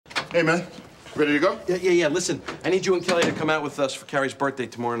Hey, man. Ready to go? Yeah. Listen, I need you and Kelly to come out with us for Carrie's birthday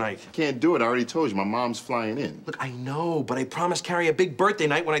tomorrow night. Can't do it. I already told you. My mom's flying in. Look, I know, but I promised Carrie a big birthday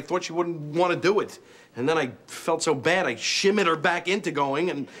night when I thought she wouldn't want to do it. And then I felt so bad, I shimmied her back into going,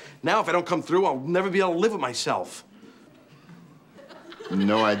 and now if I don't come through, I'll never be able to live with myself.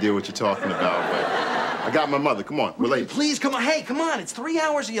 No idea what you're talking about, but I got my mother. Come on, we're late. Please, come on. Hey, come on. It's 3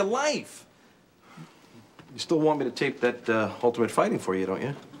 hours of your life. You still want me to tape that Ultimate Fighting for you, don't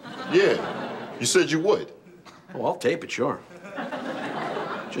you? Yeah. You said you would. Oh, I'll tape it, sure.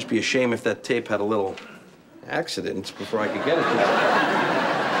 Just be a shame if that tape had a little accident before I could get it to you.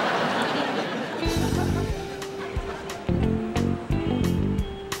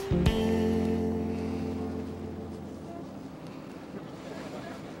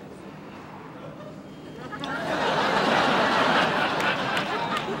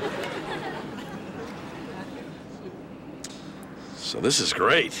 So this is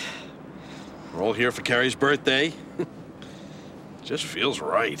great. We're all here for Carrie's birthday. Just feels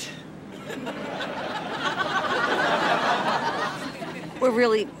right. We're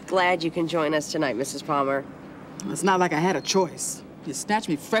really glad you can join us tonight, Mrs. Palmer. It's not like I had a choice. You snatched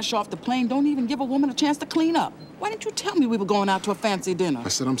me fresh off the plane, don't even give a woman a chance to clean up. Why didn't you tell me we were going out to a fancy dinner? I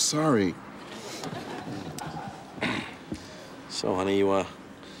said I'm sorry. So, honey, you want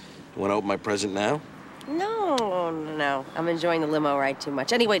to open my present now? No. I'm enjoying the limo ride too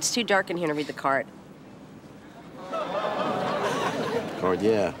much. Anyway, it's too dark in here to read the card. Card,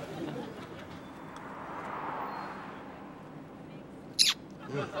 yeah.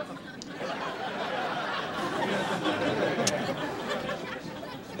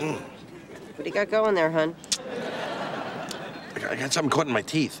 What do you got going there, hon? I got something caught in my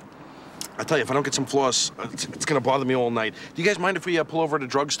teeth. I tell you, if I don't get some floss, it's gonna bother me all night. Do you guys mind if we pull over at a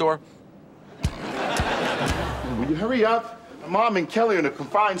drugstore? Will you hurry up? Mom and Kelly are in a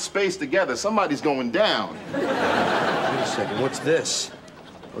confined space together. Somebody's going down. Wait a second, what's this?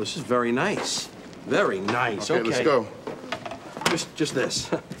 Oh, this is very nice. Very nice, okay. Let's go. Just this.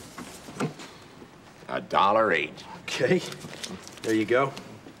 $1.08. Okay, there you go.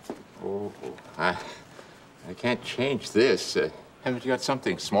 Oh, I can't change this. Haven't you got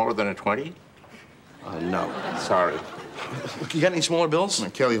something smaller than a 20? No. Sorry. Look, you got any smaller bills?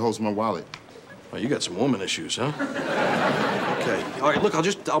 Kelly holds my wallet. Oh, you got some woman issues, huh? Okay. All right, look,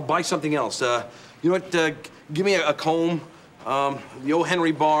 I'll buy something else. You know what? Give me a comb, the O.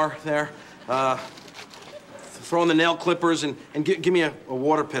 Henry bar there. Throw in the nail clippers and give me a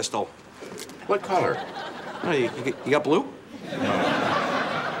water pistol. What color? Oh, you got blue?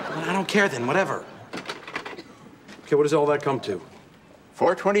 I don't care then, whatever. Okay, what does all that come to?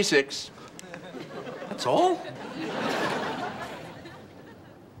 $4.26. That's all?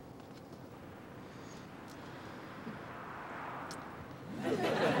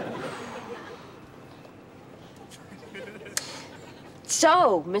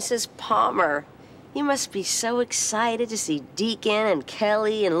 So, Mrs. Palmer, you must be so excited to see Deacon and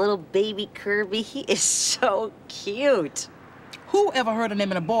Kelly and little baby Kirby. He is so cute. Who ever heard of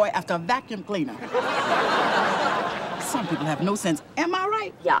naming a boy after a vacuum cleaner? Some people have no sense. Am I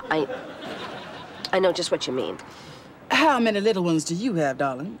right? Yeah, I know just what you mean. How many little ones do you have,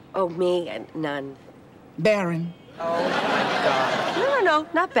 darling? Oh, me? None. Barren. Oh, my God. No,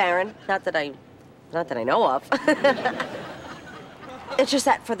 not barren. Not that I know of. It's just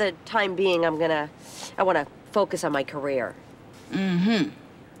that for the time being, I want to focus on my career. Mm-hmm.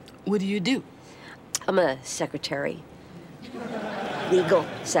 What do you do? I'm a secretary. Legal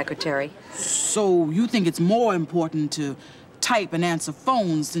secretary. So you think it's more important to type and answer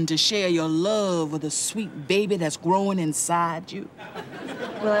phones than to share your love with a sweet baby that's growing inside you?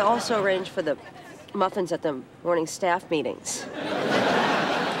 Well, I also arrange for the muffins at the morning staff meetings.